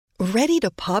Ready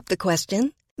to pop the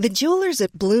question? The jewelers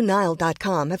at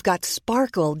BlueNile.com have got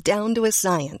sparkle down to a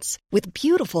science with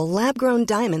beautiful lab-grown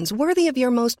diamonds worthy of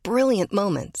your most brilliant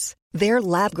moments. Their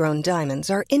lab-grown diamonds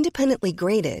are independently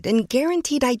graded and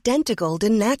guaranteed identical to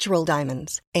natural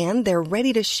diamonds, and they're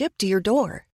ready to ship to your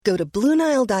door. Go to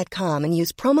BlueNile.com and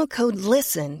use promo code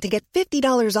LISTEN to get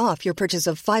 $50 off your purchase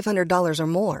of $500 or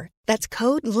more. That's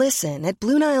code LISTEN at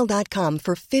BlueNile.com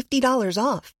for $50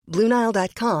 off.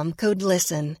 BlueNile.com, code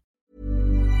LISTEN.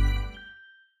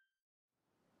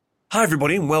 Hi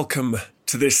everybody and welcome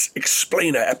to this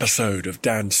explainer episode of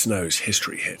Dan Snow's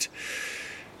History Hit.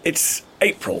 It's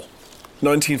April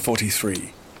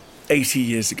 1943, 80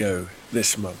 years ago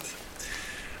this month.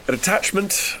 A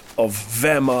detachment of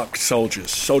Wehrmacht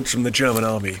soldiers from the German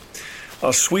army,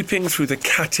 are sweeping through the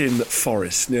Katyn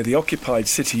forest near the occupied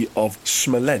city of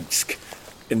Smolensk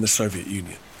in the Soviet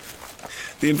Union.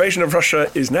 The invasion of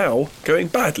Russia is now going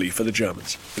badly for the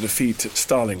Germans. The defeat at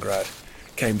Stalingrad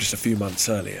came just a few months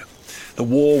earlier. The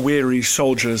war-weary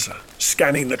soldiers are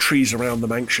scanning the trees around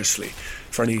them anxiously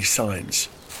for any signs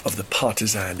of the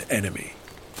partisan enemy.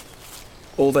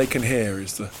 All they can hear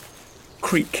is the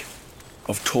creak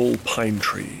of tall pine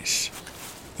trees,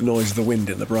 the noise of the wind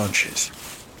in the branches,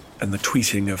 and the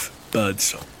tweeting of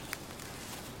birdsong.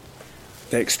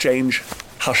 They exchange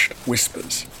hushed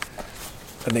whispers,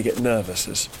 and they get nervous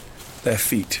as their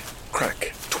feet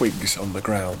crack twigs on the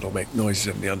ground or make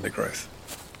noises in the undergrowth.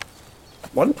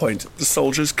 At one point, the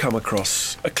soldiers come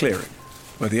across a clearing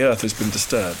where the earth has been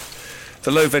disturbed.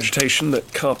 The low vegetation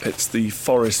that carpets the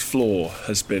forest floor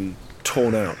has been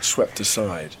torn out, swept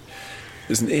aside.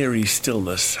 There's an eerie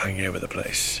stillness hanging over the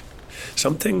place.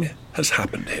 Something has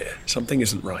happened here. Something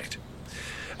isn't right.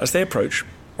 As they approach,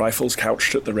 rifles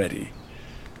couched at the ready,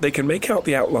 they can make out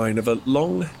the outline of a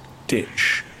long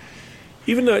ditch,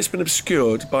 even though it's been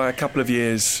obscured by a couple of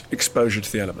years' exposure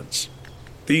to the elements.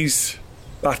 These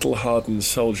battle-hardened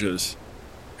soldiers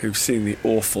who've seen the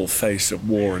awful face of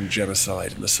war and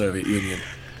genocide in the Soviet Union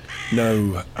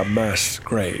know a mass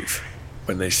grave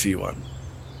when they see one.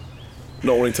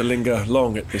 Not wanting to linger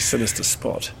long at this sinister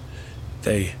spot,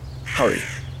 they hurry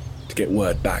to get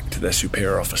word back to their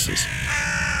superior officers.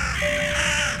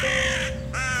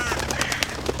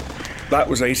 That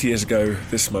was 80 years ago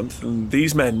this month, and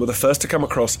these men were the first to come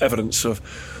across evidence of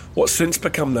what's since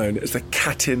become known as the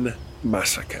Katyn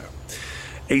Massacre,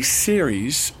 a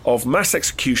series of mass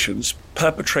executions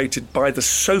perpetrated by the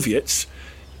Soviets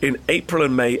in April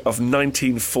and May of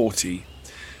 1940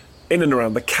 in and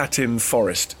around the Katyn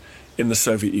forest in the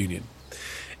Soviet Union.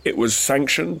 It was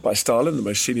sanctioned by Stalin, the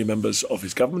most senior members of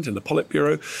his government in the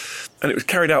Politburo, and it was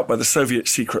carried out by the Soviet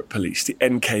secret police, the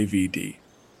NKVD.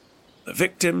 The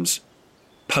victims,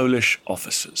 Polish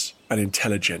officers and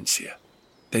intelligentsia.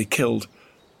 They killed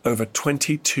over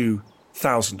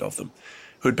 22,000 of them,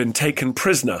 who had been taken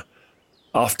prisoner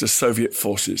after Soviet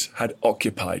forces had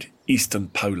occupied eastern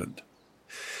Poland.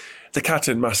 The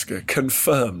Katyn massacre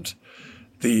confirmed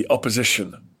the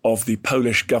opposition of the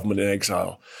Polish government in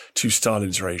exile to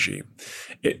Stalin's regime.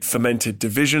 It fomented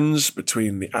divisions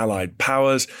between the Allied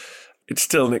powers. It's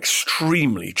still an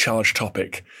extremely charged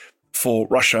topic for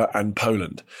Russia and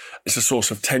Poland. It's a source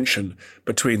of tension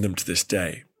between them to this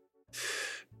day.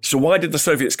 So why did the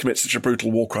Soviets commit such a brutal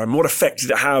war crime? What effect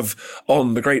did it have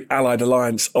on the great Allied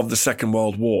alliance of the Second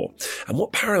World War? And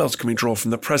what parallels can we draw from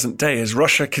the present day as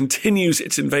Russia continues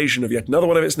its invasion of yet another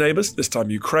one of its neighbours, this time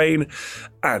Ukraine,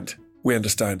 and, we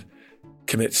understand,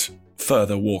 commits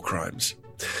further war crimes?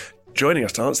 Joining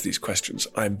us to answer these questions,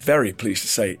 I'm very pleased to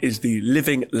say, is the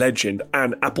living legend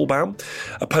Anne Applebaum,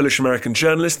 a Polish-American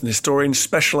journalist and historian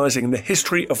specialising in the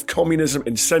history of communism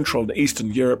in Central and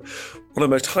Eastern Europe, one of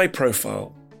the most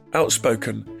high-profile,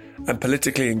 outspoken and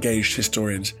politically engaged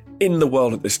historians in the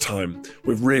world at this time.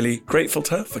 We're really grateful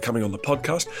to her for coming on the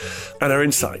podcast, and her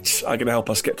insights are going to help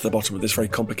us get to the bottom of this very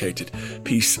complicated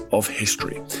piece of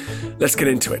history. Let's get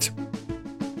into it.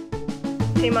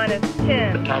 T-minus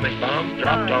 10. Atomic bomb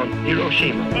dropped on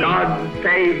Hiroshima. God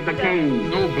save the king.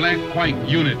 No black-white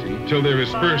unity till there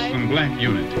is first some black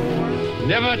unity.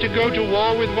 Never to go to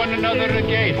war with one another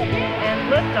again.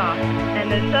 And liftoff,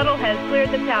 and the shuttle has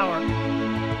cleared the tower.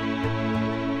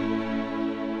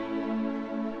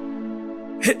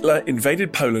 Hitler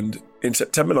invaded Poland in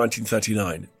September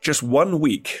 1939, just 1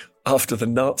 week after the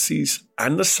Nazis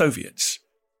and the Soviets,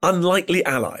 unlikely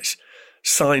allies,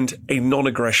 signed a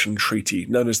non-aggression treaty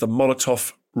known as the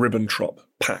Molotov-Ribbentrop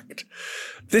Pact.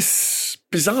 This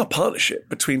bizarre partnership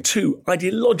between two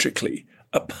ideologically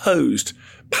opposed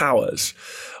powers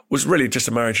was really just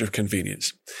a marriage of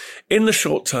convenience. In the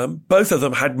short term, both of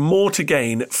them had more to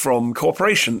gain from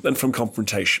cooperation than from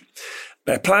confrontation.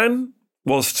 Their plan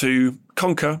was to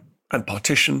conquer and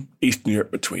partition Eastern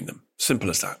Europe between them. Simple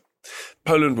as that.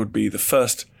 Poland would be the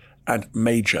first and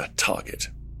major target.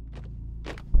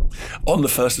 On the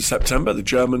 1st of September, the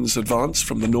Germans advanced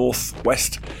from the north,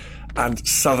 west and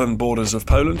southern borders of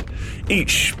Poland,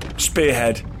 each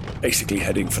spearhead basically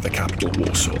heading for the capital,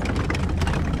 Warsaw.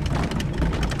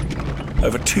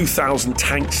 Over 2,000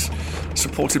 tanks,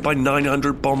 supported by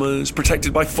 900 bombers,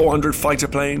 protected by 400 fighter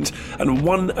planes, and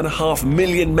 1.5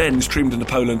 million men streamed into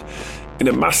Poland in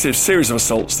a massive series of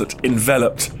assaults that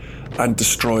enveloped and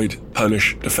destroyed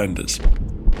Polish defenders.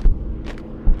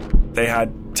 They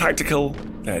had tactical,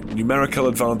 they had numerical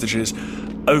advantages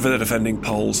over the defending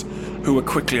Poles, who were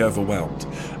quickly overwhelmed.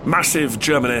 Massive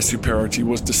German air superiority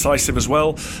was decisive as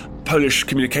well. Polish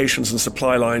communications and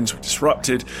supply lines were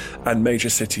disrupted, and major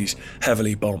cities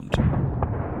heavily bombed.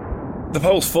 The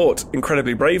Poles fought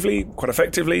incredibly bravely, quite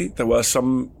effectively. There were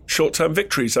some short-term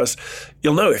victories, as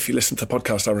you'll know if you listen to the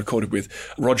podcast I recorded with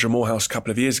Roger Morehouse a couple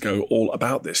of years ago all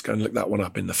about this. Go and look that one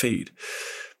up in the feed.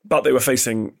 But they were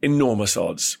facing enormous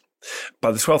odds.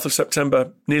 By the 12th of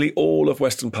September, nearly all of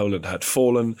Western Poland had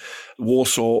fallen.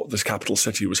 Warsaw, the capital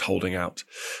city, was holding out.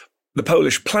 The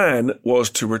Polish plan was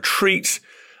to retreat,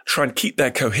 try and keep their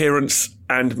coherence,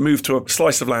 and move to a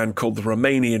slice of land called the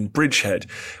Romanian Bridgehead,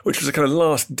 which was a kind of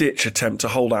last-ditch attempt to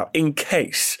hold out in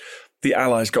case the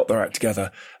Allies got their act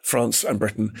together, France and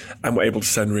Britain, and were able to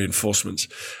send reinforcements.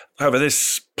 However,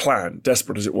 this plan,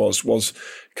 desperate as it was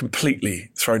completely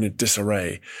thrown in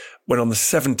disarray when on the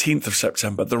 17th of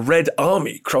September, the Red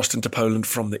Army crossed into Poland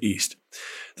from the east.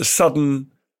 The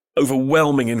sudden,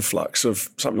 overwhelming influx of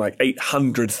something like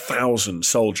 800,000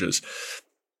 soldiers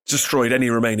destroyed any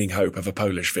remaining hope of a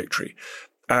Polish victory.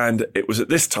 And it was at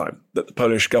this time that the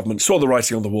Polish government saw the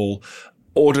writing on the wall,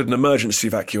 ordered an emergency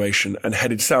evacuation and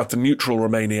headed south to neutral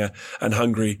Romania and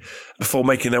Hungary before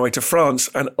making their way to France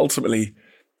and ultimately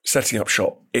setting up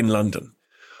shop in London.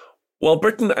 While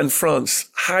Britain and France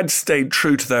had stayed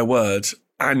true to their word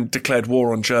and declared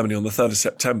war on Germany on the 3rd of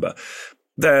September,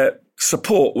 their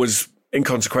support was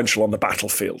inconsequential on the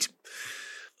battlefield.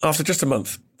 After just a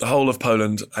month, the whole of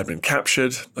Poland had been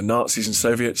captured. The Nazis and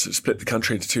Soviets had split the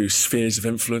country into two spheres of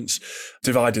influence,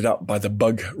 divided up by the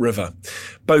Bug River.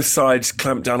 Both sides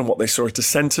clamped down on what they saw as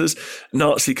dissenters.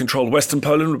 Nazi-controlled Western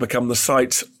Poland would become the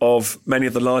site of many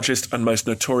of the largest and most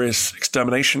notorious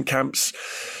extermination camps,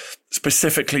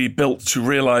 specifically built to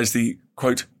realize the,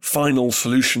 quote, final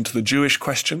solution to the Jewish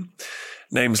question.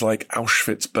 Names like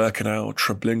Auschwitz, Birkenau,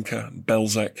 Treblinka, and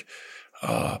Belzec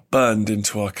are burned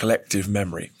into our collective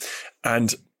memory.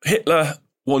 And Hitler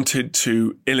wanted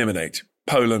to eliminate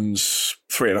Poland's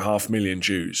 3.5 million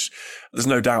Jews. There's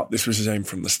no doubt this was his aim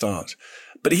from the start.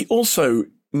 But he also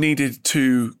needed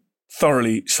to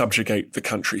thoroughly subjugate the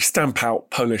country, stamp out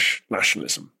Polish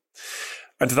nationalism.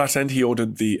 And to that end, he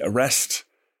ordered the arrest,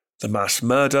 the mass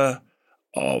murder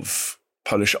of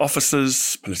Polish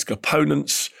officers, political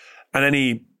opponents, and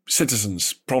any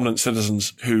citizens, prominent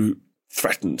citizens who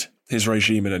threatened his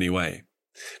regime in any way.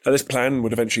 Now, this plan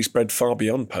would eventually spread far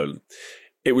beyond Poland.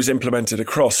 It was implemented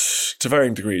across, to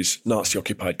varying degrees,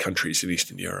 Nazi-occupied countries in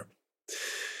Eastern Europe.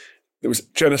 There was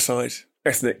genocide,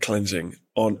 ethnic cleansing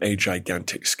on a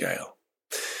gigantic scale.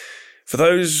 For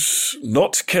those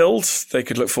not killed, they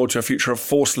could look forward to a future of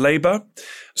forced labour.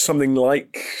 Something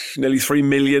like nearly 3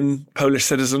 million Polish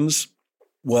citizens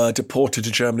were deported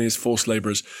to Germany as forced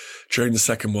labourers during the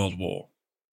Second World War.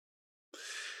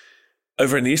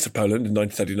 Over in the east of Poland in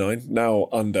 1939, now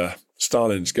under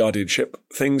Stalin's guardianship,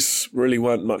 things really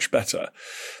weren't much better.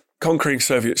 Conquering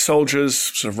Soviet soldiers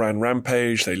sort of ran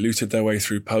rampage. They looted their way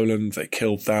through Poland. They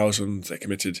killed thousands. They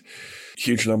committed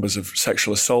huge numbers of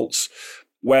sexual assaults.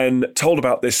 When told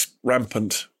about this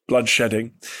rampant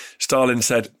bloodshedding, Stalin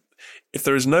said, if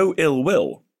there is no ill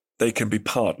will, they can be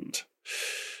pardoned.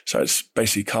 So it's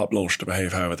basically carte blanche to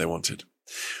behave however they wanted.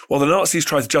 While the Nazis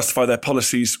tried to justify their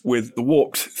policies with the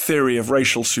warped theory of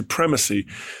racial supremacy,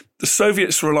 the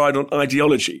Soviets relied on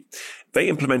ideology. They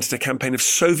implemented a campaign of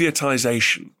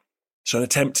Sovietization, so an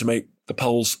attempt to make the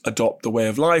Poles adopt the way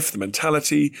of life, the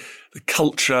mentality, the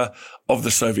culture of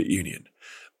the Soviet Union.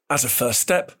 As a first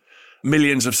step,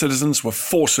 millions of citizens were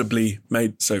forcibly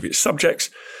made Soviet subjects,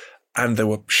 and there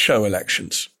were show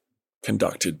elections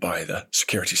conducted by the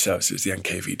security services, the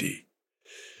NKVD.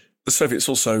 The Soviets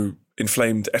also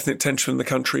inflamed ethnic tension in the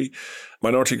country.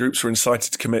 Minority groups were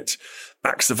incited to commit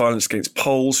acts of violence against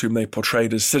Poles, whom they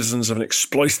portrayed as citizens of an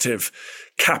exploitative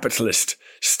capitalist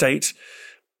state.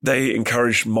 They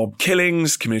encouraged mob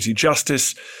killings, community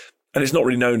justice, and it's not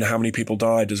really known how many people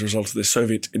died as a result of this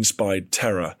Soviet-inspired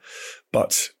terror,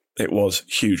 but it was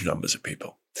huge numbers of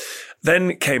people.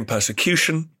 Then came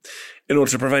persecution. In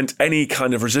order to prevent any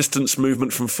kind of resistance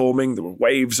movement from forming, there were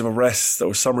waves of arrests, there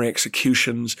were summary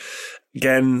executions.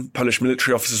 Again, Polish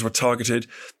military officers were targeted,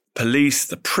 police,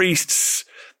 the priests,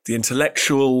 the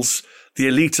intellectuals, the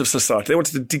elite of society. They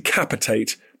wanted to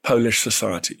decapitate Polish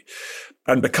society.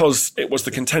 And because it was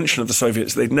the contention of the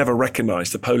Soviets, they'd never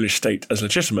recognized the Polish state as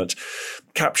legitimate,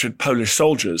 captured Polish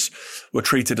soldiers were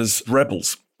treated as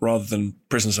rebels rather than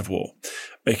prisoners of war,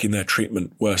 making their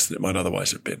treatment worse than it might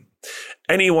otherwise have been.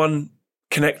 Anyone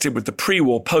connected with the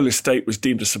pre-war Polish state was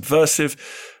deemed a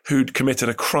subversive who'd committed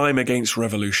a crime against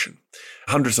revolution.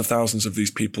 Hundreds of thousands of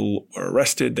these people were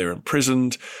arrested, they were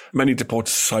imprisoned, many deported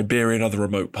to Siberia and other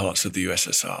remote parts of the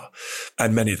USSR,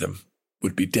 and many of them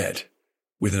would be dead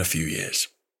within a few years.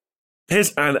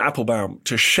 Here's Anne Applebaum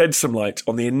to shed some light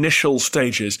on the initial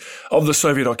stages of the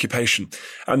Soviet occupation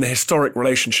and the historic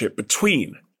relationship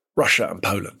between Russia and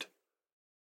Poland.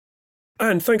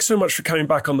 Anne, thanks so much for coming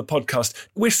back on the podcast.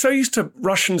 We're so used to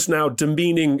Russians now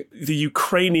demeaning the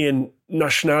Ukrainian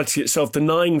nationality itself,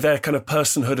 denying their kind of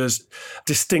personhood as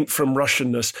distinct from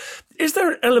Russianness. Is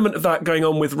there an element of that going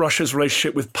on with Russia's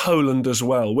relationship with Poland as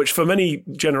well, which for many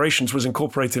generations was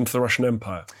incorporated into the Russian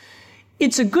Empire?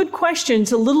 It's a good question.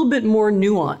 It's a little bit more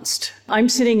nuanced. I'm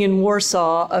sitting in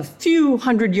Warsaw, a few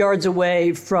hundred yards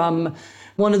away from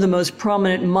one of the most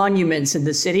prominent monuments in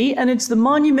the city, and it's the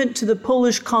monument to the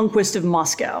Polish conquest of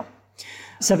Moscow,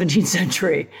 17th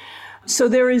century. So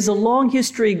there is a long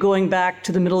history going back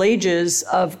to the Middle Ages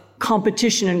of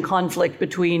competition and conflict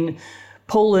between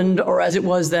Poland, or as it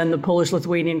was then, the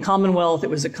Polish-Lithuanian Commonwealth. It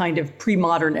was a kind of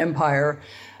pre-modern empire,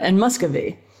 and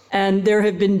Muscovy. And there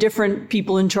have been different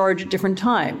people in charge at different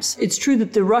times. It's true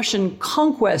that the Russian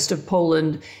conquest of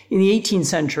Poland in the 18th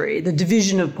century, the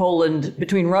division of Poland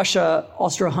between Russia,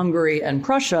 Austro-Hungary, and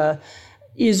Prussia,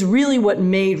 is really what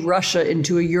made Russia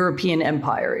into a European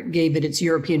empire. It gave it its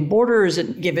European borders,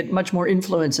 it gave it much more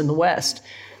influence in the West.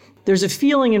 There's a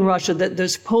feeling in Russia that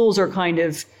those Poles are kind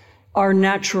of our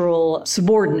natural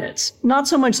subordinates. Not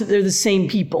so much that they're the same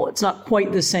people. It's not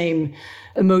quite the same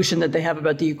emotion that they have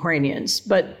about the Ukrainians,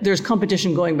 but there's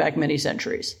competition going back many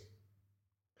centuries.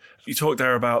 You talked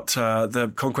there about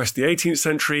the conquest of the 18th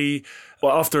century.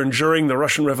 Well, after and during the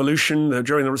Russian Revolution,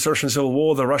 during the Russian Civil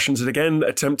War, the Russians would again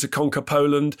attempt to conquer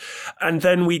Poland. And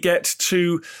then we get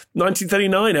to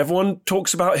 1939. Everyone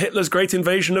talks about Hitler's great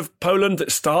invasion of Poland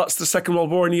that starts the Second World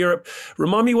War in Europe.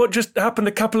 Remind me what just happened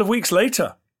a couple of weeks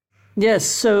later. Yes,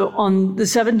 so on the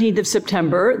 17th of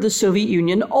September, the Soviet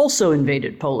Union also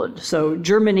invaded Poland. So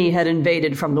Germany had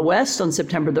invaded from the west on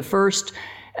September the 1st,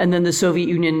 and then the Soviet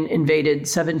Union invaded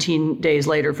 17 days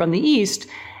later from the east.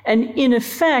 And in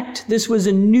effect, this was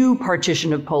a new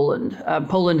partition of Poland.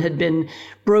 Poland had been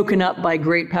broken up by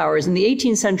great powers in the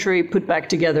 18th century, put back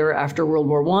together after World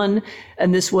War I.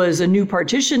 And this was a new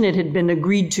partition. It had been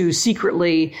agreed to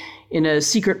secretly in a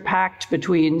secret pact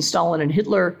between Stalin and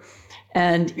Hitler.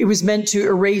 And it was meant to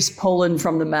erase Poland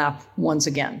from the map once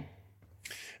again.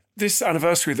 This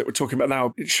anniversary that we're talking about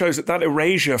now, it shows that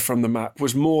erasure from the map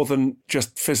was more than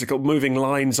just physical moving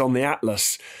lines on the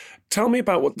atlas. Tell me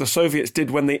about what the Soviets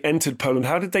did when they entered Poland.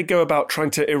 How did they go about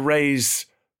trying to erase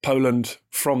Poland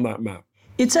from that map?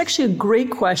 It's actually a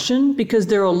great question because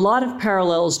there are a lot of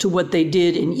parallels to what they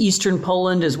did in eastern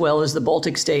Poland as well as the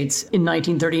Baltic states in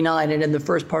 1939 and in the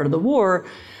first part of the war.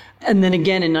 And then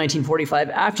again in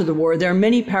 1945 after the war. There are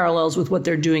many parallels with what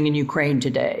they're doing in Ukraine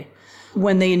today.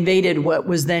 When they invaded what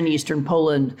was then eastern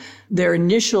Poland, their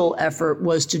initial effort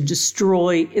was to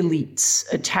destroy elites,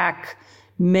 attack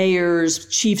mayors,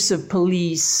 chiefs of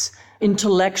police,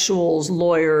 intellectuals,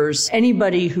 lawyers.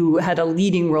 Anybody who had a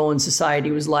leading role in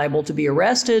society was liable to be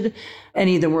arrested.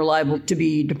 Any of them were liable to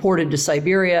be deported to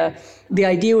Siberia. The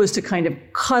idea was to kind of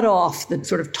cut off the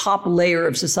sort of top layer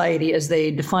of society as they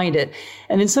defined it.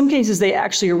 And in some cases, they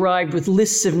actually arrived with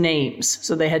lists of names.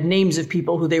 So they had names of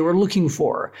people who they were looking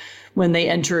for when they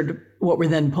entered what were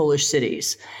then Polish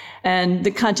cities. And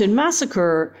the Katyn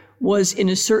massacre was, in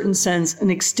a certain sense,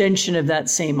 an extension of that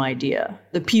same idea.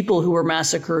 The people who were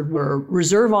massacred were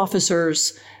reserve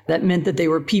officers. That meant that they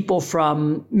were people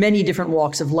from many different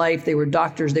walks of life. They were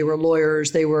doctors, they were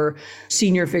lawyers, they were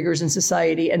senior figures in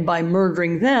society. And by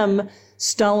murdering them,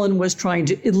 Stalin was trying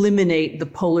to eliminate the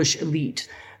Polish elite,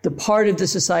 the part of the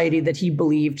society that he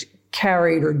believed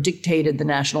carried or dictated the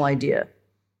national idea.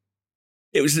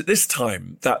 It was at this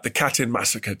time that the Katyn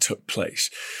massacre took place.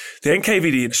 The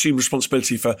NKVD assumed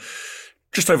responsibility for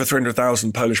just over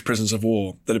 300,000 Polish prisoners of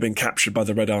war that had been captured by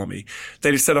the Red Army.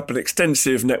 They had set up an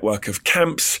extensive network of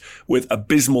camps with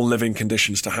abysmal living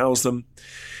conditions to house them.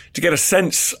 To get a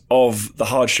sense of the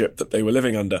hardship that they were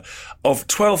living under, of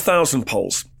 12,000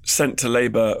 Poles sent to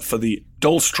labour for the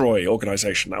Dolstroy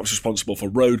organisation that was responsible for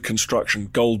road construction,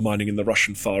 gold mining in the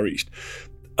Russian Far East.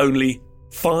 Only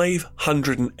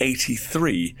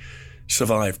 583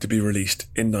 survived to be released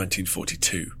in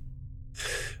 1942.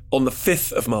 On the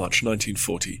 5th of March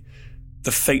 1940,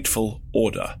 the fateful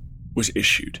order was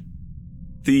issued.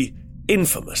 The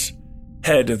infamous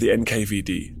head of the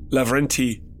NKVD,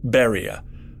 Lavrentiy Beria,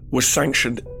 was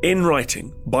sanctioned in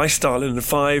writing by Stalin and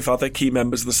 5 other key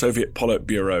members of the Soviet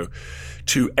Politburo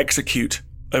to execute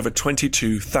over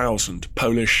 22,000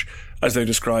 Polish, as they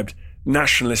described,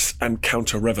 nationalists and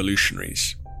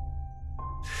counter-revolutionaries.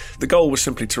 The goal was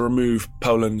simply to remove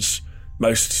Poland's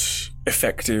most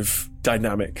effective,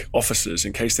 dynamic officers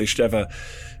in case they should ever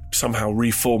somehow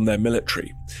reform their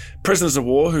military. Prisoners of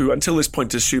war, who until this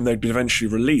point assumed they'd been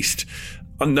eventually released,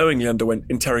 unknowingly underwent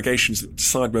interrogations that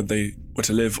decide whether they were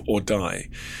to live or die.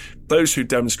 Those who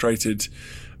demonstrated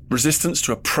resistance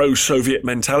to a pro-Soviet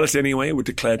mentality anyway were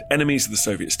declared enemies of the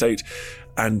Soviet state,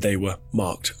 and they were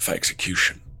marked for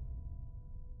execution.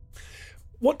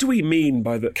 What do we mean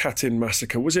by the Katyn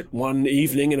massacre? Was it one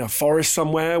evening in a forest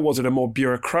somewhere? Was it a more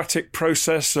bureaucratic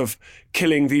process of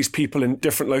killing these people in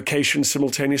different locations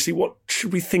simultaneously? What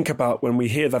should we think about when we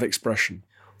hear that expression?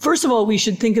 First of all, we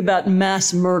should think about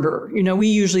mass murder. We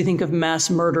usually think of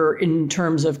mass murder in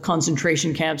terms of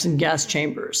concentration camps and gas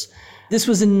chambers. This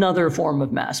was another form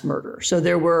of mass murder. So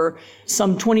there were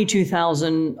some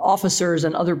 22,000 officers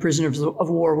and other prisoners of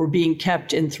war were being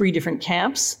kept in 3 different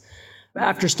camps.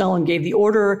 After Stalin gave the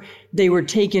order, they were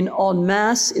taken en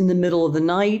masse in the middle of the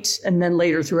night and then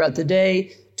later throughout the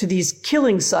day to these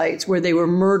killing sites where they were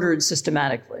murdered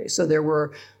systematically. So there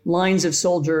were lines of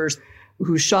soldiers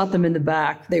who shot them in the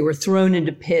back. They were thrown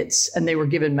into pits and they were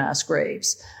given mass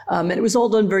graves. And it was all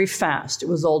done very fast. It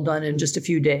was all done in just a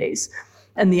few days.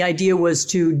 And the idea was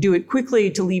to do it quickly,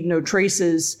 to leave no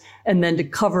traces, and then to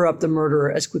cover up the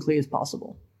murder as quickly as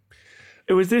possible.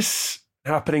 Was this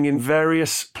happening in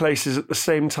various places at the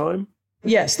same time?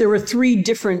 Yes, there were 3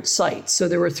 different sites. So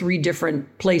there were 3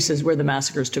 different places where the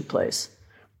massacres took place.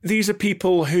 These are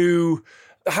people who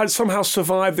had somehow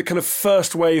survived the kind of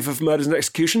first wave of murders and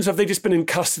executions. Have they just been in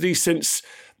custody since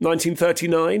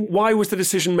 1939? Why was the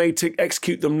decision made to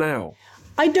execute them now?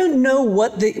 I don't know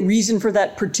what the reason for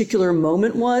that particular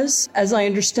moment was. As I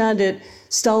understand it,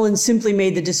 Stalin simply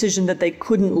made the decision that they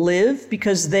couldn't live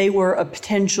because they were a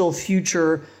potential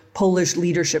future Polish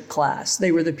leadership class.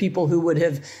 They were the people who would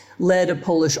have led a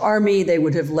Polish army, they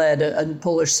would have led a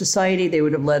Polish society, they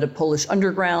would have led a Polish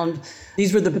underground.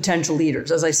 These were the potential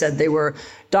leaders. As I said, they were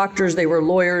doctors, they were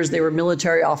lawyers, they were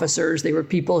military officers, they were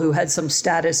people who had some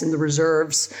status in the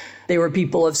reserves, they were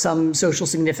people of some social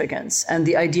significance. And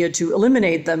the idea to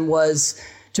eliminate them was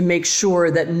to make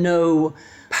sure that no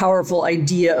powerful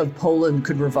idea of Poland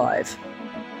could revive.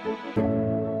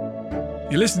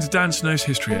 You listen to Dan Snow's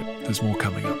History Hit. There's more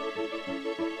coming up.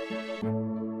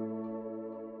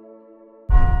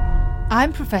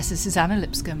 I'm Professor Susanna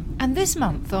Lipscomb, and this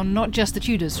month on Not Just the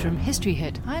Tudors from History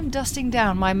Hit, I'm dusting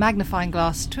down my magnifying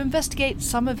glass to investigate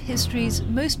some of history's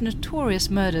most notorious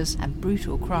murders and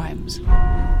brutal crimes.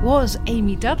 Was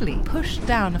Amy Dudley pushed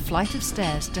down a flight of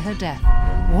stairs to her death?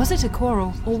 Was it a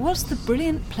quarrel, or was the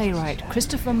brilliant playwright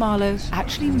Christopher Marlowe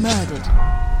actually murdered?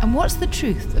 And what's the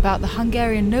truth about the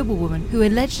Hungarian noblewoman who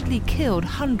allegedly killed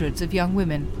hundreds of young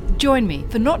women? Join me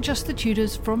for Not Just the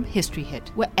Tudors from History Hit,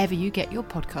 wherever you get your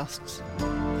podcasts.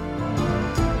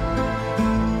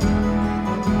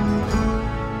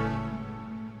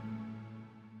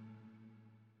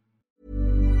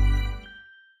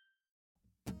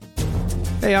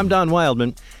 Hey, I'm Don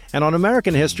Wildman, and on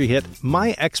American History Hit,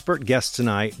 my expert guests and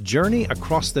I journey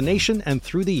across the nation and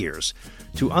through the years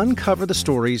to uncover the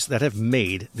stories that have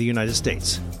made the United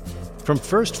States. From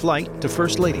first flight to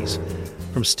first ladies,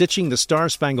 from stitching the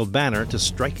Star-Spangled Banner to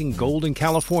striking gold in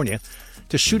California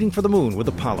to shooting for the moon with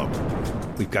Apollo,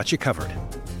 we've got you covered.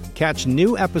 Catch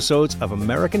new episodes of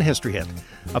American History Hit,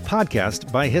 a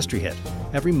podcast by History Hit,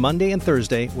 every Monday and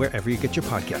Thursday wherever you get your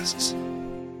podcasts.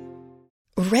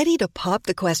 Ready to pop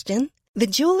the question? The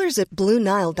jewelers at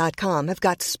BlueNile.com have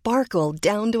got sparkle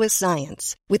down to a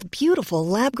science with beautiful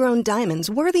lab-grown diamonds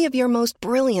worthy of your most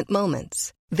brilliant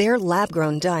moments. Their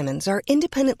lab-grown diamonds are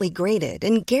independently graded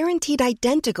and guaranteed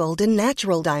identical to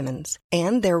natural diamonds,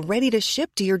 and they're ready to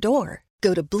ship to your door.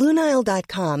 Go to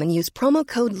BlueNile.com and use promo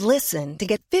code LISTEN to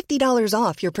get $50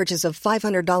 off your purchase of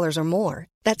 $500 or more.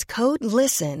 That's code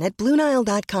LISTEN at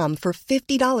BlueNile.com for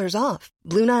 $50 off.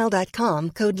 BlueNile.com,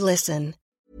 code LISTEN.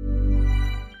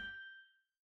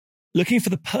 Looking for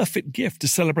the perfect gift to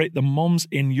celebrate the moms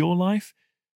in your life?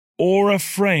 Aura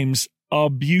frames are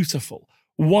beautiful.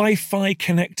 Wi-Fi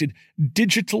connected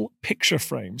digital picture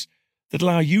frames that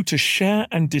allow you to share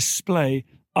and display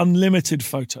unlimited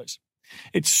photos.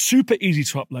 It's super easy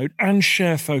to upload and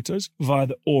share photos via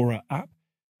the Aura app.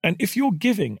 And if you're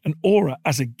giving an Aura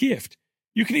as a gift,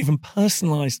 you can even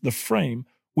personalize the frame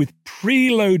with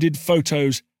preloaded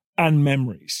photos and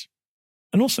memories.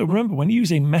 And also remember, when you're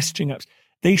using messaging apps,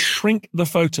 they shrink the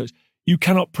photos. You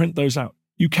cannot print those out.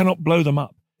 You cannot blow them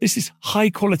up. This is high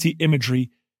quality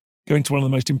imagery going to one of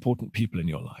the most important people in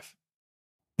your life.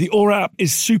 The Aura app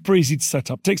is super easy to set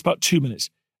up. It takes about 2 minutes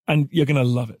and you're going to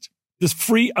love it. There's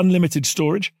free unlimited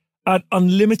storage, add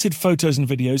unlimited photos and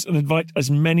videos, and invite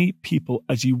as many people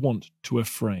as you want to a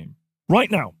frame. Right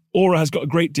now, Aura has got a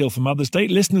great deal for Mother's Day.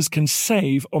 Listeners can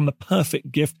save on the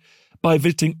perfect gift by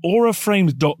visiting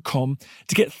auraframes.com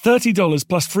to get $30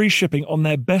 plus free shipping on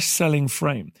their best-selling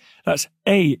frame. That's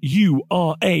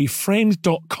AURA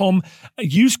frames.com.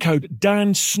 Use code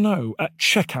DANSNOW at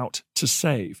checkout to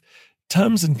save.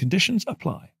 Terms and conditions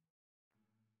apply.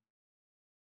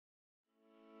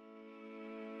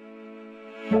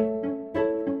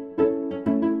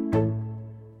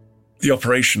 The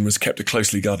operation was kept a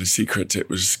closely guarded secret. It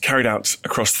was carried out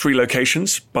across 3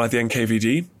 locations by the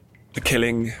NKVD. The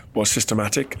killing was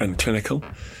systematic and clinical.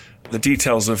 The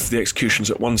details of the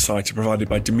executions at one site are provided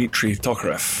by Dmitry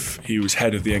Tokarev. He was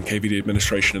head of the NKVD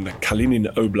administration in the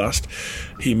Kalinin Oblast.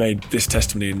 He made this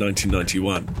testimony in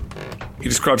 1991. He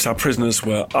describes how prisoners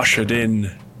were ushered in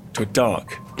to a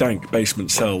dark, dank basement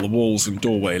cell, the walls and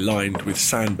doorway lined with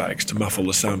sandbags to muffle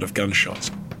the sound of gunshots.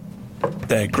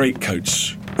 Their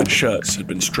greatcoats and shirts had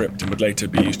been stripped and would later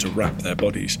be used to wrap their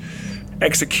bodies.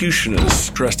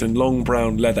 Executioners, dressed in long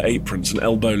brown leather aprons and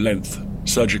elbow-length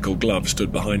surgical gloves,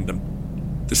 stood behind them.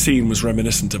 The scene was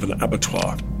reminiscent of an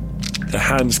abattoir. Their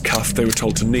hands cuffed, they were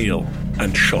told to kneel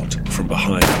and shot from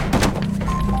behind.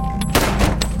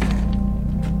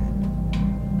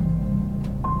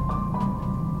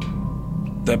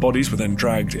 Their bodies were then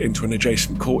dragged into an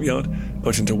adjacent courtyard,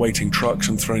 put into waiting trucks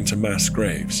and thrown into mass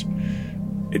graves.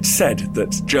 It's said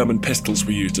that German pistols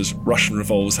were used as Russian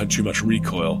revolvers had too much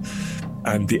recoil,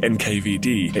 and the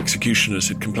NKVD executioners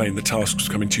had complained the task was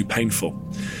becoming too painful.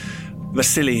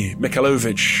 Vasily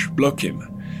Mikhailovich Blokin,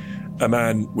 a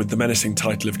man with the menacing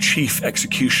title of Chief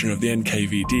Executioner of the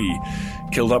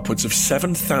NKVD, killed upwards of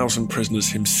 7,000 prisoners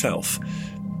himself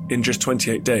in just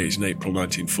 28 days in April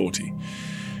 1940.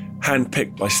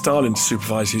 Handpicked by Stalin to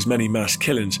supervise his many mass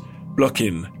killings,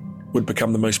 Blokin would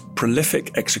become the most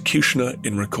prolific executioner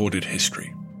in recorded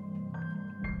history.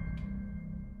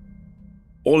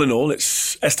 All in all,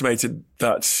 it's estimated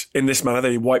that in this manner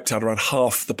they wiped out around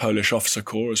half the Polish officer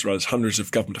corps, as well as hundreds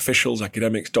of government officials,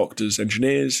 academics, doctors,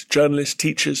 engineers, journalists,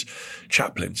 teachers,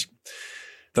 chaplains.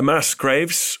 The mass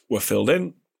graves were filled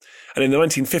in, and in the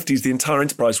 1950s the entire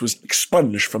enterprise was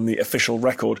expunged from the official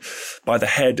record by the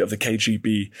head of the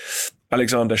KGB,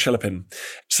 Alexander Shelepin,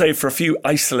 save for a few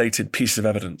isolated pieces of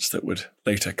evidence that would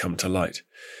later come to light.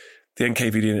 The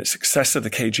NKVD and its successor, the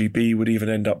KGB, would even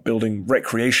end up building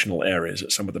recreational areas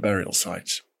at some of the burial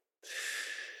sites.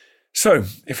 So,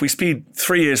 if we speed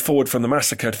 3 years forward from the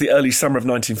massacre to the early summer of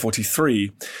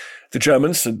 1943, the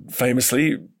Germans had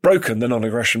famously broken the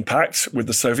non-aggression pact with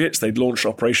the Soviets. They'd launched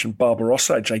Operation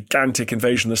Barbarossa, a gigantic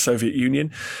invasion of the Soviet Union.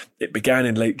 It began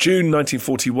in late June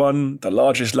 1941, the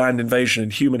largest land invasion in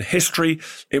human history.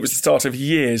 It was the start of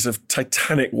years of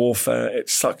titanic warfare. It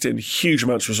sucked in huge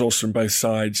amounts of resources from both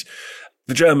sides.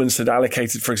 The Germans had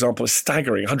allocated, for example, a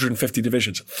staggering 150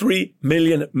 divisions, 3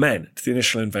 million men to the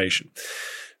initial invasion.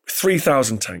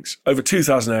 3,000 tanks, over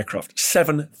 2,000 aircraft,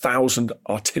 7,000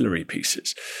 artillery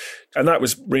pieces. And that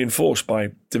was reinforced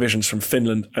by divisions from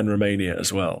Finland and Romania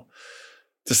as well.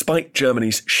 Despite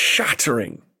Germany's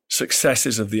shattering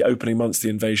successes of the opening months of the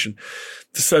invasion,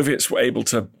 the Soviets were able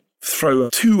to throw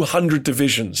 200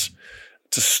 divisions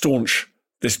to staunch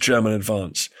this German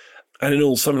advance. And in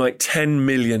all, something like 10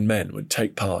 million men would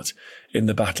take part in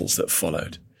the battles that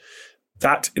followed.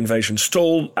 That invasion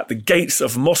stalled at the gates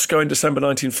of Moscow in December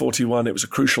 1941. It was a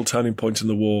crucial turning point in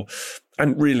the war.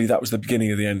 And really, that was the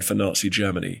beginning of the end for Nazi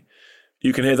Germany.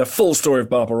 You can hear the full story of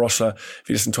Barbarossa if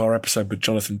you listen to our episode with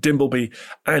Jonathan Dimbleby,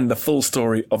 and the full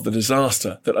story of the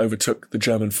disaster that overtook the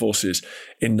German forces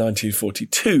in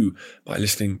 1942 by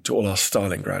listening to all our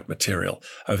Stalingrad material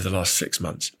over the last 6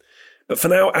 months. But for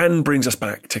now, Anne brings us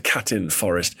back to Katyn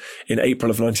Forest in April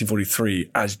of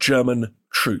 1943 as German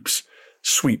troops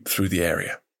sweep through the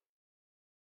area.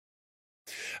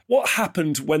 What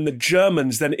happened when the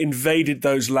Germans then invaded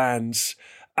those lands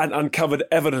and uncovered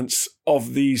evidence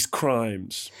of these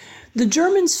crimes? The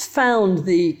Germans found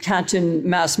the Katyn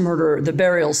mass murder, the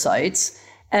burial sites,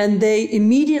 And they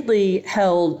immediately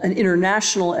held an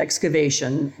international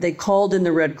excavation. They called in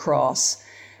the Red Cross.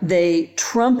 They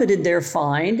trumpeted their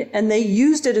find, and they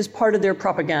used it as part of their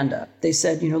propaganda. They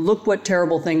said, look what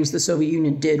terrible things the Soviet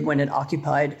Union did when it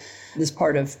occupied this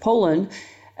part of Poland.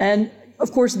 And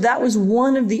of course, that was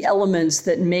one of the elements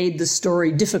that made the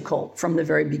story difficult from the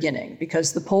very beginning,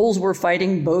 because the Poles were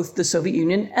fighting both the Soviet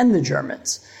Union and the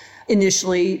Germans.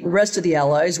 Initially, the rest of the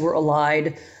Allies were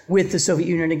allied with the Soviet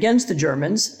Union against the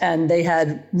Germans, and they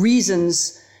had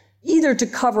reasons either to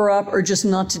cover up or just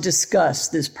not to discuss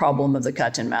this problem of the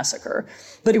Katyn massacre.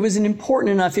 But it was an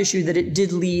important enough issue that it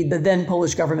did lead the then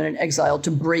Polish government in exile to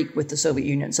break with the Soviet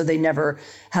Union. So they never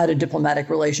had a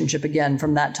diplomatic relationship again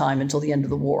from that time until the end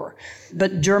of the war.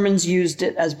 But Germans used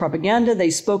it as propaganda. They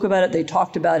spoke about it. They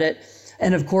talked about it.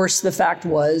 And of course, the fact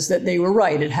was that they were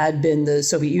right. It had been the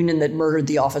Soviet Union that murdered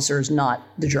the officers, not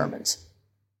the Germans.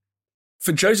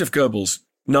 For Joseph Goebbels,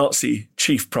 Nazi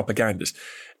chief propagandist,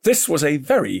 this was a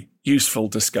very useful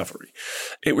discovery.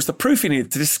 It was the proof he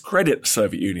needed to discredit the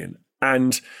Soviet Union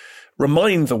and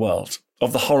remind the world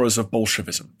of the horrors of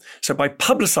Bolshevism. So by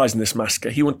publicizing this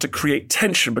massacre, he wanted to create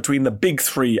tension between the big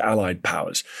three Allied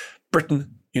powers,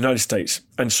 Britain, United States,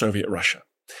 and Soviet Russia.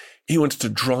 He wanted to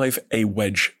drive a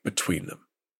wedge between them.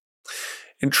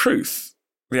 In truth,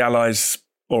 the Allies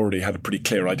already had a pretty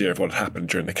clear idea of what had happened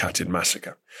during the Katyn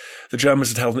massacre. The Germans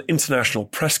had held an international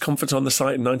press conference on the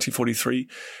site in 1943.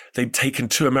 They'd taken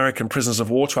 2 American prisoners of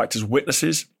war to act as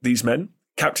witnesses. These men,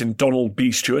 Captain Donald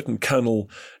B. Stewart and Colonel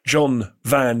John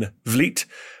Van Vliet,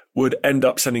 would end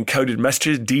up sending coded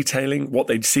messages detailing what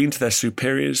they'd seen to their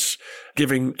superiors,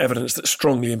 giving evidence that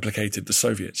strongly implicated the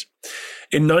Soviets.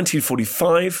 In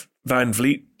 1945, Van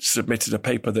Vliet submitted a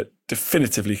paper that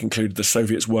definitively concluded the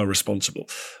Soviets were responsible,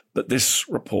 but this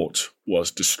report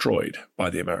was destroyed by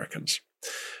the Americans.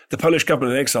 The Polish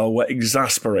government in exile were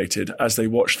exasperated as they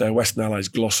watched their Western allies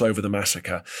gloss over the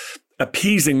massacre,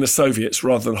 appeasing the Soviets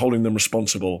rather than holding them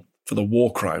responsible for the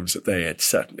war crimes that they had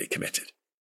certainly committed.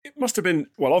 It must have been,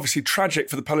 well, obviously tragic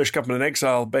for the Polish government in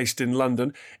exile based in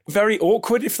London. Very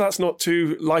awkward, if that's not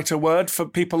too light a word, for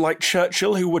people like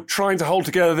Churchill, who were trying to hold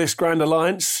together this grand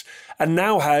alliance and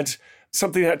now had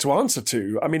something they had to answer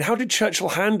to. I mean, how did Churchill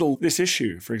handle this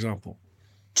issue, for example?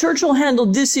 Churchill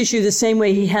handled this issue the same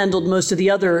way he handled most of the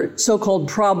other so-called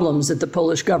problems that the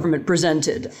Polish government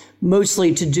presented,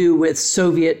 mostly to do with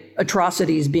Soviet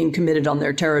atrocities being committed on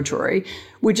their territory,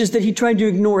 which is that he tried to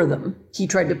ignore them. He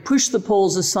tried to push the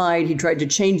Poles aside. He tried to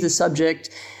change the subject.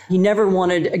 He never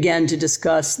wanted, again, to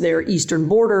discuss their eastern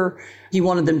border. He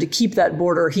wanted them to keep that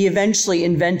border. He eventually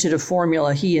invented a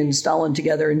formula, he and Stalin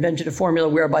together invented a formula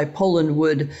whereby Poland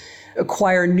would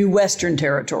acquire new Western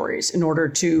territories in order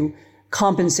to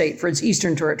compensate for its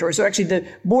eastern territory. So actually the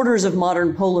borders of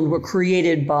modern Poland were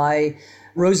created by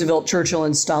Roosevelt, Churchill,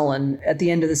 and Stalin at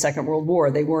the end of the Second World War.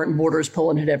 They weren't borders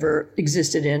Poland had ever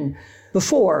existed in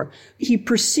before. He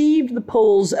perceived the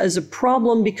Poles as a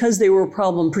problem because they were a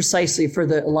problem precisely for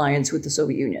the alliance with the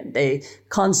Soviet Union. They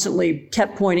constantly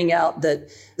kept pointing out that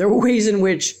there were ways in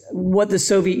which what the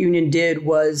Soviet Union did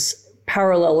was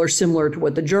parallel or similar to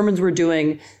what the Germans were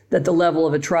doing, that the level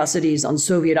of atrocities on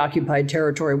Soviet-occupied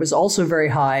territory was also very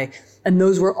high, and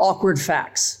those were awkward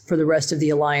facts for the rest of the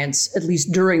alliance, at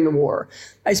least during the war.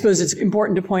 I suppose it's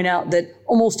important to point out that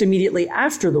almost immediately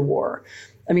after the war,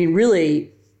 I mean,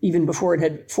 really, even before it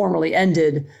had formally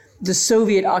ended, the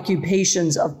Soviet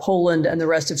occupations of Poland and the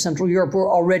rest of Central Europe were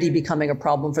already becoming a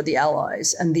problem for the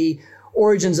Allies, and the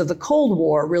origins of the Cold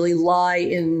War really lie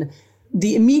in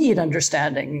the immediate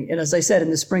understanding, and as I said, in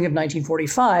the spring of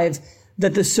 1945,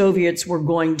 that the Soviets were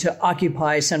going to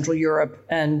occupy Central Europe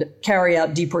and carry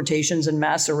out deportations and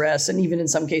mass arrests, and even in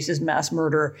some cases mass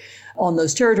murder on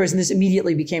those territories. And this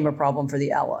immediately became a problem for the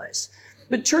Allies.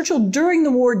 But Churchill, during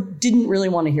the war, didn't really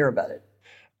want to hear about it.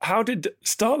 How did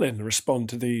Stalin respond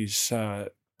to these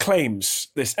claims,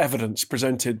 this evidence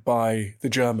presented by the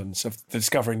Germans of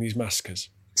discovering these massacres?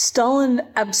 Stalin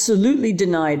absolutely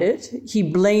denied it. He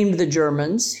blamed the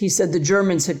Germans. He said the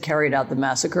Germans had carried out the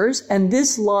massacres. And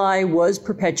this lie was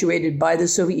perpetuated by the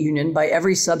Soviet Union, by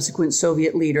every subsequent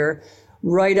Soviet leader,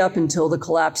 right up until the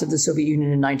collapse of the Soviet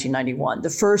Union in 1991. The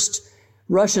first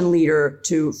Russian leader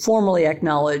to formally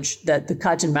acknowledge that the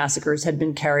Katyn massacres had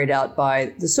been carried out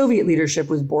by the Soviet leadership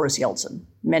was Boris Yeltsin,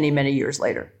 many, many years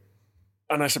later.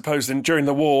 And I suppose then during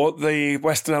the war, the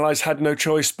Western Allies had no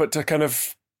choice but to kind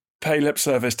of pay lip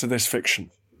service to this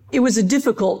fiction. It was a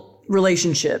difficult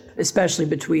relationship, especially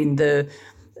between the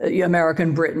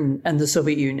American Britain and the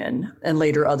Soviet Union, and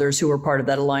later others who were part of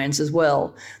that alliance as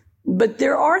well. But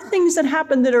there are things that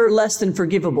happen that are less than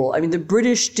forgivable. I mean, the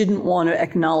British didn't want to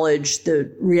acknowledge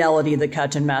the reality of the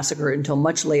Katyn massacre until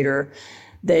much later.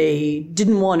 They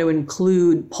didn't want to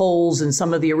include Poles in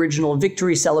some of the original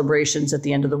victory celebrations at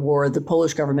the end of the war, the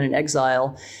Polish government in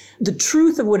exile. The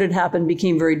truth of what had happened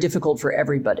became very difficult for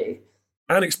everybody.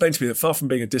 Anne explained to me that far from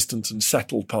being a distant and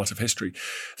settled part of history,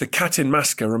 the Katyn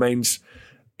massacre remains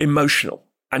emotional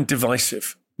and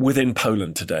divisive within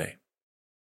Poland today.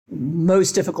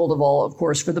 Most difficult of all, of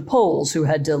course, for the Poles, who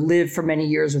had to live for many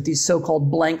years with these so-called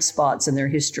blank spots in their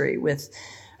history, with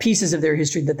pieces of their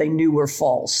history that they knew were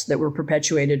false, that were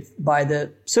perpetuated by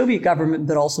the Soviet government,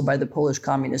 but also by the Polish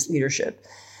communist leadership.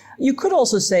 You could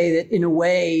also say that in a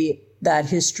way that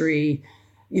history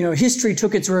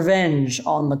took its revenge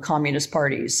on the communist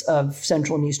parties of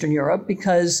Central and Eastern Europe,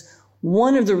 because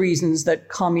one of the reasons that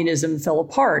communism fell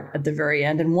apart at the very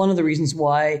end, and one of the reasons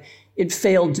why it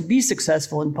failed to be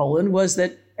successful in Poland, was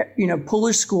that,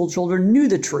 Polish school children knew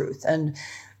the truth, and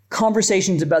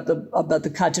conversations about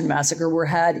the Katyn massacre were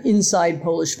had inside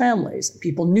Polish families.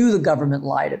 People knew the government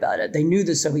lied about it. They knew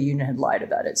the Soviet Union had lied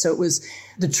about it. So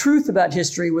the truth about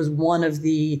history was one of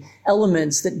the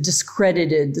elements that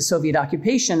discredited the Soviet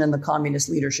occupation and the communist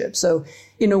leadership. So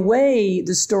in a way,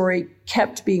 the story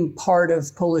kept being part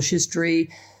of Polish history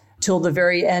till the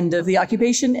very end of the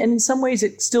occupation. And in some ways,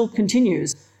 it still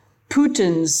continues.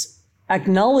 Putin's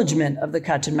acknowledgement of the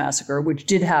Katyn massacre, which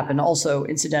did happen also,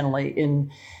 incidentally, in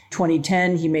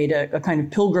 2010, he made a kind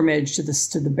of pilgrimage to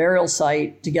the burial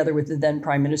site together with the then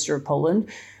Prime Minister of Poland,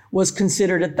 was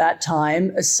considered at that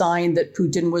time a sign that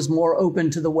Putin was more open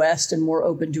to the West and more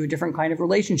open to a different kind of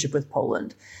relationship with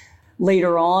Poland.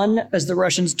 Later on, as the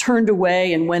Russians turned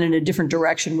away and went in a different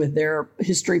direction with their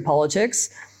history politics,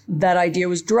 that idea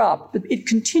was dropped. But it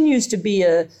continues to be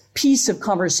a piece of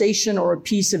conversation or a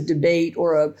piece of debate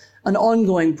or an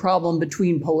ongoing problem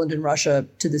between Poland and Russia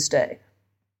to this day.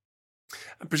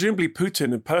 And presumably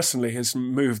Putin personally has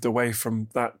moved away from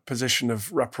that position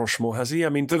of rapprochement, has he? I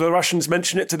mean, do the Russians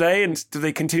mention it today, and do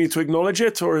they continue to acknowledge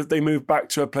it, or have they moved back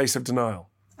to a place of denial?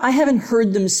 I haven't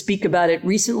heard them speak about it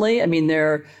recently. I mean,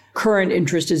 their current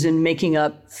interest is in making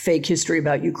up fake history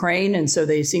about Ukraine, and so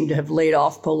they seem to have laid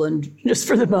off Poland just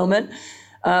for the moment.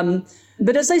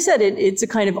 But as I said, it's a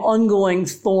kind of ongoing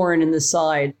thorn in the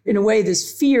side. In a way,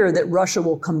 this fear that Russia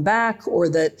will come back, or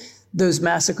that those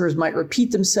massacres might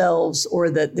repeat themselves, or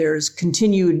that there's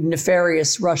continued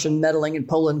nefarious Russian meddling in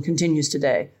Poland continues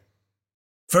today.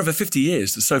 For over 50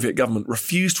 years, the Soviet government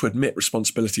refused to admit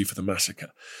responsibility for the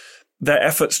massacre. Their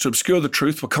efforts to obscure the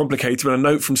truth were complicated when a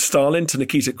note from Stalin to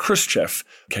Nikita Khrushchev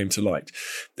came to light.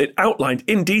 It outlined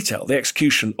in detail the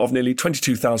execution of nearly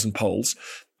 22,000 Poles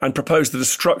and proposed the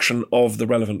destruction of the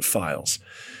relevant files.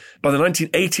 By the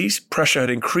 1980s, pressure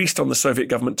had increased on the Soviet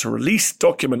government to release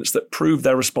documents that proved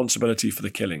their responsibility for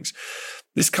the killings.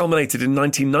 This culminated in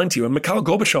 1990 when Mikhail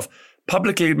Gorbachev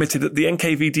publicly admitted that the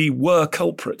NKVD were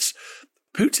culprits.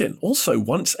 Putin also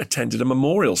once attended a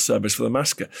memorial service for the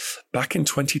massacre back in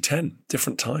 2010,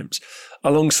 different times,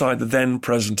 alongside the then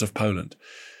president of Poland.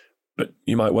 But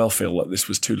you might well feel that this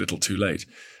was too little too late.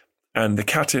 And the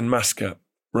Katyn massacre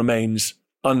remains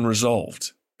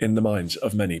unresolved in the minds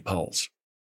of many Poles.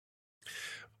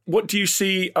 What do you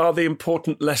see are the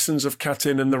important lessons of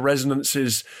Katyn and the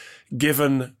resonances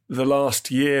given the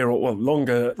last year or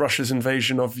longer Russia's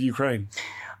invasion of Ukraine?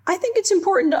 I think it's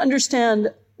important to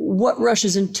understand what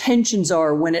Russia's intentions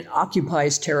are when it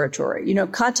occupies territory.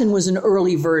 Katyn was an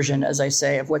early version, as I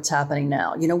say, of what's happening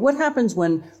now. What happens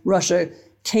when Russia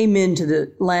came into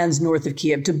the lands north of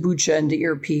Kiev, to Bucha and to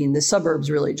Irpin, the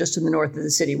suburbs really, just to the north of the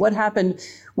city? What happened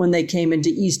when they came into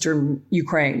eastern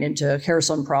Ukraine, into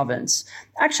Kherson province?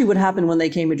 Actually, what happened when they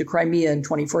came into Crimea in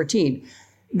 2014?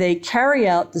 They carry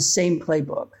out the same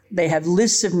playbook. They have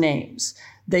lists of names.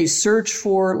 They search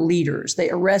for leaders. They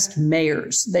arrest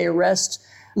mayors. They arrest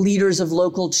leaders of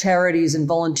local charities and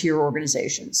volunteer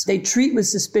organizations. They treat with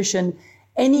suspicion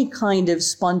any kind of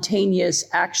spontaneous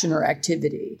action or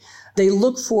activity. They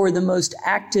look for the most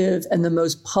active and the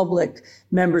most public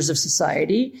members of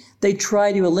society. They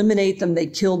try to eliminate them. They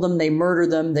kill them. They murder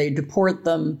them. They deport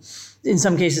them. In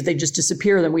some cases, they just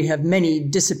disappear them. We have many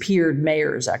disappeared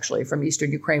mayors, actually, from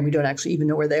eastern Ukraine. We don't actually even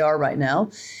know where they are right now,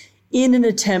 in an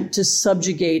attempt to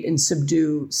subjugate and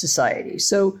subdue society.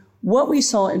 So what we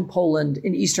saw in Poland,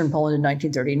 in eastern Poland in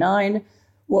 1939,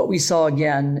 what we saw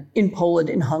again in Poland,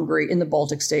 in Hungary, in the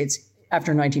Baltic states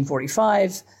after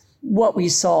 1945, what we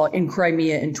saw in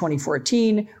Crimea in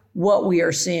 2014, what we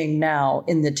are seeing now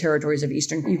in the territories of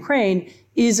eastern Ukraine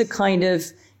is a kind of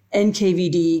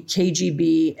NKVD,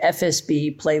 KGB,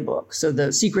 FSB playbook. So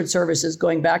the secret services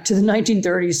going back to the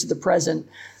 1930s to the present,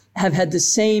 have had the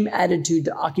same attitude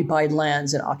to occupied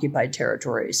lands and occupied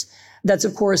territories. That's,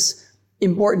 of course,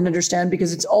 important to understand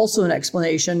because it's also an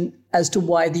explanation as to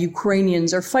why the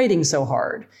Ukrainians are fighting so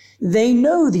hard. They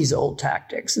know these old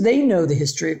tactics. They know the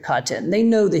history of Katyn. They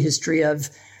know the history of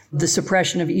the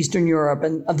suppression of Eastern Europe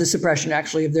and of the suppression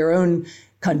actually of their own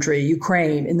country,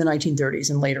 Ukraine, in the 1930s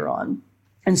and later on.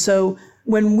 And so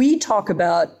when we talk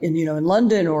about in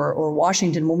London or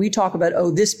Washington, when we talk about,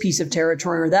 this piece of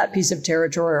territory or that piece of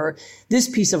territory or this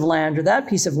piece of land or that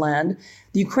piece of land,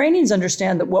 the Ukrainians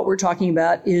understand that what we're talking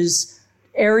about is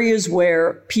areas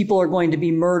where people are going to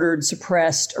be murdered,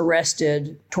 suppressed,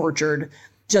 arrested, tortured,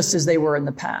 just as they were in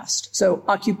the past. So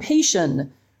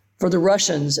occupation for the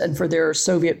Russians and for their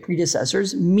Soviet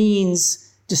predecessors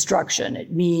means destruction.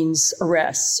 It means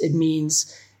arrests. It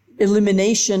means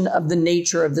elimination of the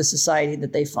nature of the society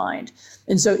that they find.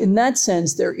 And so in that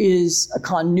sense, there is a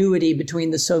continuity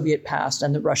between the Soviet past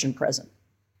and the Russian present.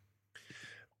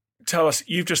 Tell us,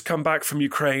 you've just come back from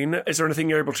Ukraine. Is there anything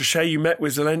you're able to share? You met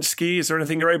with Zelensky. Is there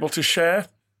anything you're able to share?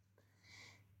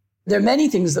 There are many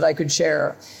things that I could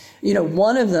share.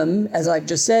 One of them, as I've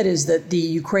just said, is that the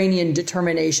Ukrainian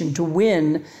determination to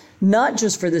win, not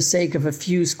just for the sake of a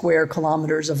few square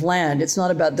kilometers of land. It's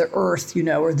not about the earth,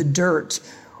 or the dirt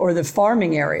or the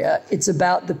farming area. It's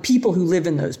about the people who live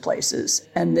in those places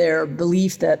and their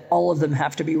belief that all of them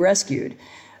have to be rescued.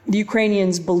 The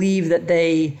Ukrainians believe that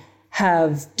they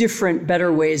have different,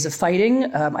 better ways of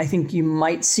fighting. I think you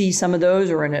might see some of those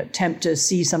or an attempt to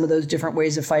see some of those different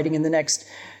ways of fighting in the next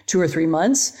 2 or 3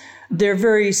 months. They're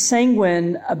very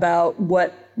sanguine about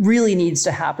what really needs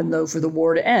to happen, though, for the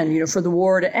war to end. For the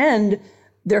war to end,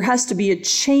 there has to be a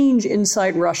change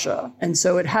inside Russia. And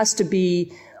so it has to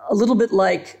be a little bit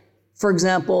like, for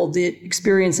example, the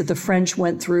experience that the French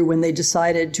went through when they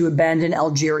decided to abandon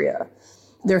Algeria.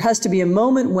 There has to be a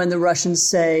moment when the Russians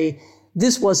say,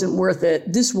 this wasn't worth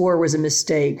it. This war was a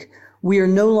mistake. We are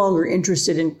no longer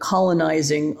interested in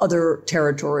colonizing other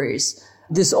territories.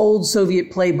 This old Soviet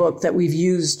playbook that we've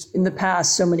used in the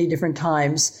past so many different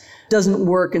times doesn't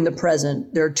work in the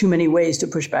present. There are too many ways to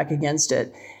push back against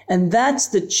it. And that's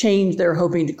the change they're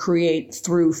hoping to create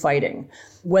through fighting.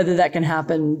 Whether that can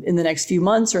happen in the next few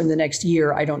months or in the next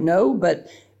year, I don't know, but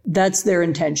that's their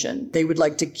intention. They would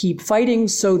like to keep fighting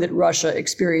so that Russia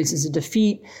experiences a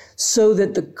defeat, so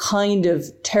that the kind of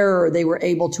terror they were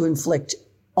able to inflict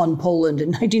on Poland in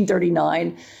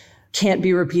 1939 can't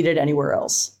be repeated anywhere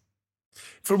else.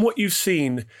 From what you've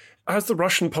seen, has the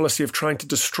Russian policy of trying to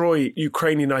destroy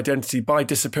Ukrainian identity by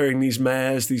disappearing these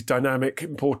mayors, these dynamic,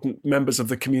 important members of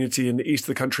the community in the east of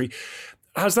the country,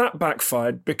 has that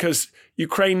backfired? Because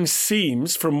Ukraine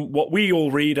seems, from what we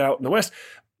all read out in the West,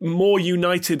 more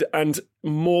united and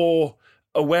more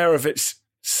aware of its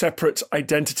separate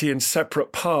identity and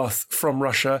separate path from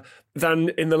Russia than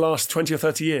in the last 20 or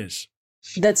 30 years.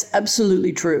 That's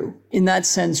absolutely true. In that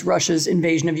sense, Russia's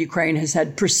invasion of Ukraine has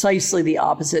had precisely the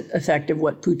opposite effect of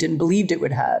what Putin believed it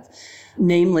would have.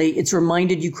 Namely, it's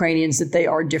reminded Ukrainians that they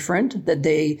are different, that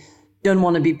they don't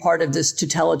want to be part of this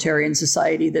totalitarian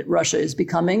society that Russia is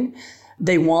becoming.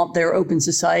 They want their open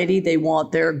society. They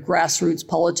want their grassroots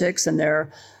politics and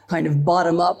their kind of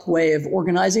bottom-up way of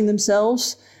organizing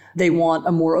themselves. They want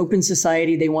a more open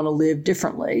society. They want to live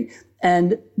differently.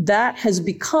 And that has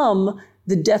become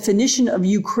the definition of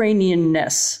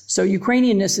Ukrainianness. So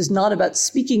Ukrainianness is not about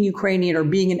speaking Ukrainian or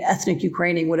being an ethnic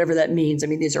Ukrainian, whatever that means. I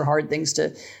mean, these are hard things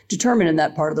to determine in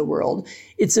that part of the world.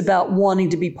 It's about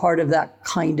wanting to be part of that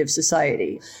kind of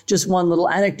society. Just one little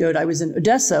anecdote. I was in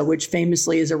Odessa, which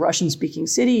famously is a Russian-speaking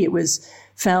city. It was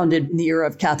founded in the era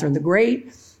of Katyn the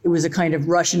Great. It was a kind of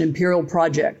Russian imperial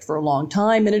project for a long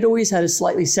time, and it always had a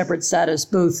slightly separate status,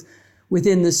 both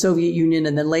within the Soviet Union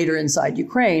and then later inside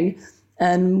Ukraine.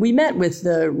 And we met with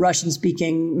the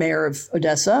Russian-speaking mayor of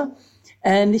Odessa,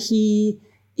 and he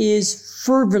is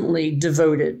fervently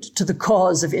devoted to the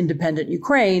cause of independent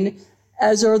Ukraine,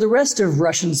 as are the rest of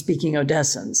Russian-speaking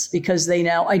Odessans, because they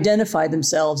now identify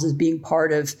themselves as being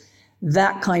part of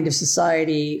that kind of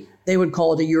society. They would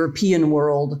call it a European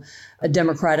world, a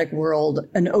democratic world,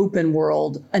 an open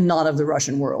world, and not of the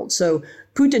Russian world. So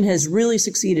Putin has really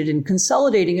succeeded in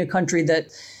consolidating a country that,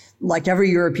 like every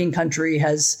European country,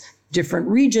 has different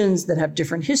regions that have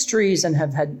different histories and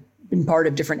have been part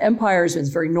of different empires. It's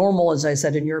very normal, as I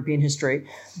said, in European history.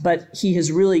 But he has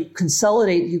really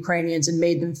consolidated Ukrainians and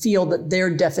made them feel that their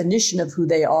definition of who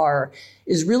they are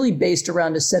is really based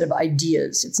around a set of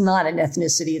ideas. It's not an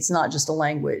ethnicity. It's not just a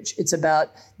language. It's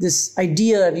about this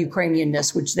idea of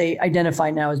Ukrainianness, which they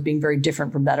identify now as being very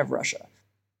different from that of Russia.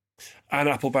 Anne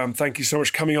Applebaum, thank you so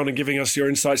much for coming on and giving us your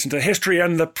insights into history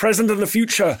and the present and the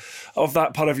future of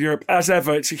that part of Europe. As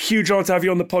ever, it's a huge honour to have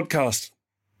you on the podcast.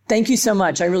 Thank you so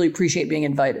much. I really appreciate being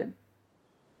invited.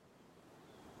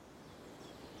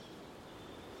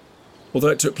 Although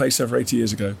it took place over 80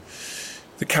 years ago,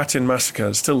 the Katyn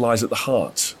massacre still lies at the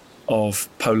heart of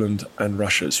Poland and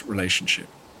Russia's relationship.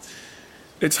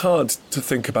 It's hard to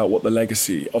think about what the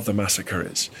legacy of the massacre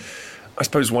is. I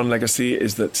suppose one legacy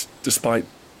is that despite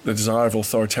the desire of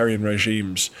authoritarian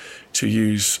regimes to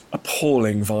use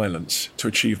appalling violence to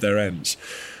achieve their ends,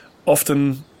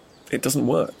 often it doesn't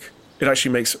work. It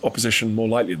actually makes opposition more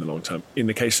likely in the long term. In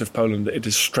the case of Poland, it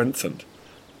has strengthened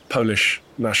Polish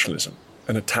nationalism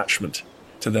and attachment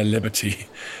to their liberty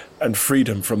and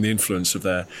freedom from the influence of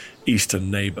their eastern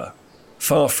neighbour.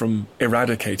 Far from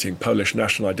eradicating Polish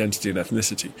national identity and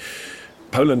ethnicity,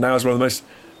 Poland now is one of the most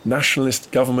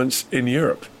nationalist governments in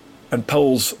Europe, and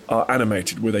Poles are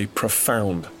animated with a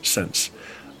profound sense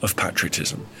of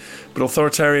patriotism. But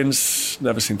authoritarians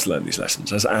never seem to learn these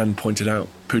lessons. As Anne pointed out,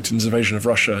 Putin's invasion of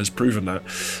Russia has proven that.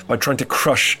 By trying to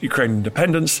crush Ukrainian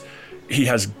independence, he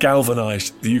has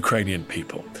galvanized the Ukrainian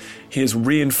people. He has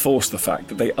reinforced the fact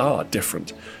that they are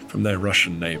different from their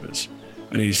Russian neighbors,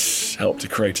 and he's helped to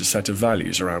create a set of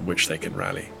values around which they can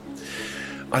rally.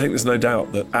 I think there's no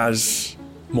doubt that as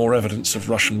more evidence of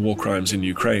Russian war crimes in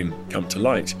Ukraine come to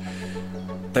light,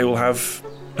 they will have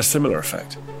a similar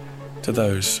effect to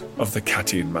those of the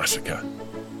Katyn massacre.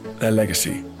 Their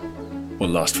legacy will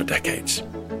last for decades.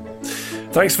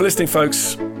 Thanks for listening,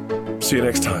 folks. See you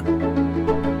next time.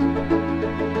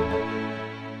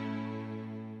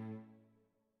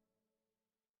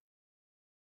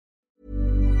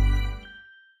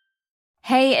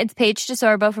 Hey, it's Paige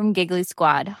DeSorbo from Giggly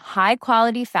Squad. High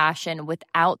quality fashion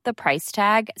without the price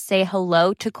tag. Say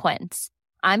hello to Quince.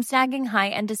 I'm snagging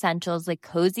high-end essentials like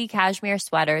cozy cashmere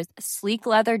sweaters, sleek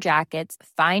leather jackets,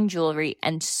 fine jewelry,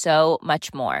 and so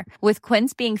much more. With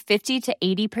Quince being 50 to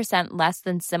 80% less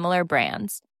than similar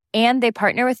brands. And they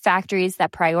partner with factories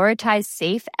that prioritize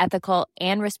safe, ethical,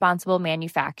 and responsible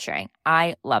manufacturing.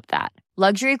 I love that.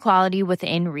 Luxury quality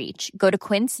within reach. Go to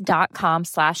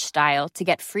quince.com/style to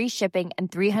get free shipping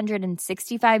and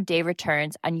 365-day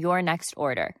returns on your next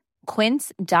order.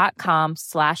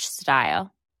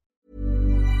 Quince.com/style.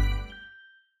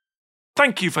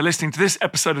 Thank you for listening to this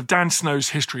episode of Dan Snow's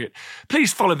History Hit.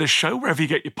 Please follow this show wherever you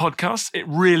get your podcasts. It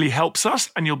really helps us,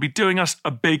 and you'll be doing us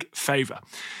a big favour.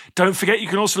 Don't forget, you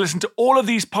can also listen to all of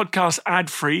these podcasts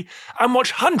ad-free and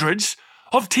watch hundreds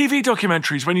of TV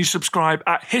documentaries when you subscribe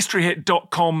at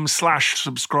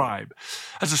historyhit.com/subscribe.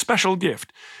 As a special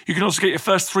gift, you can also get your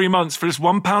first 3 months for just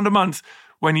 £1 a month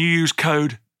when you use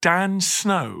code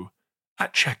DANSNOW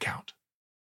at checkout.